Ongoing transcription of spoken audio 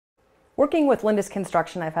Working with Lindus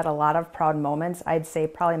Construction, I've had a lot of proud moments. I'd say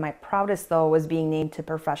probably my proudest, though, was being named to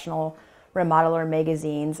Professional Remodeler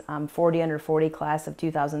Magazine's 40 Under 40 class of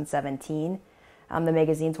 2017. The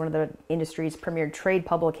magazine's one of the industry's premier trade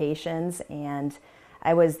publications, and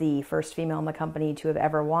I was the first female in the company to have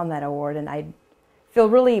ever won that award, and I feel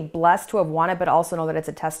really blessed to have won it, but also know that it's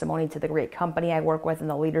a testimony to the great company I work with and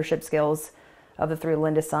the leadership skills of the three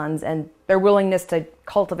Lindus sons and their willingness to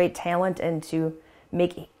cultivate talent and to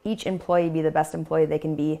make each employee be the best employee they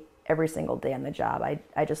can be every single day on the job.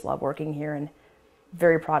 I just love working here and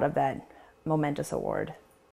very proud of that momentous award.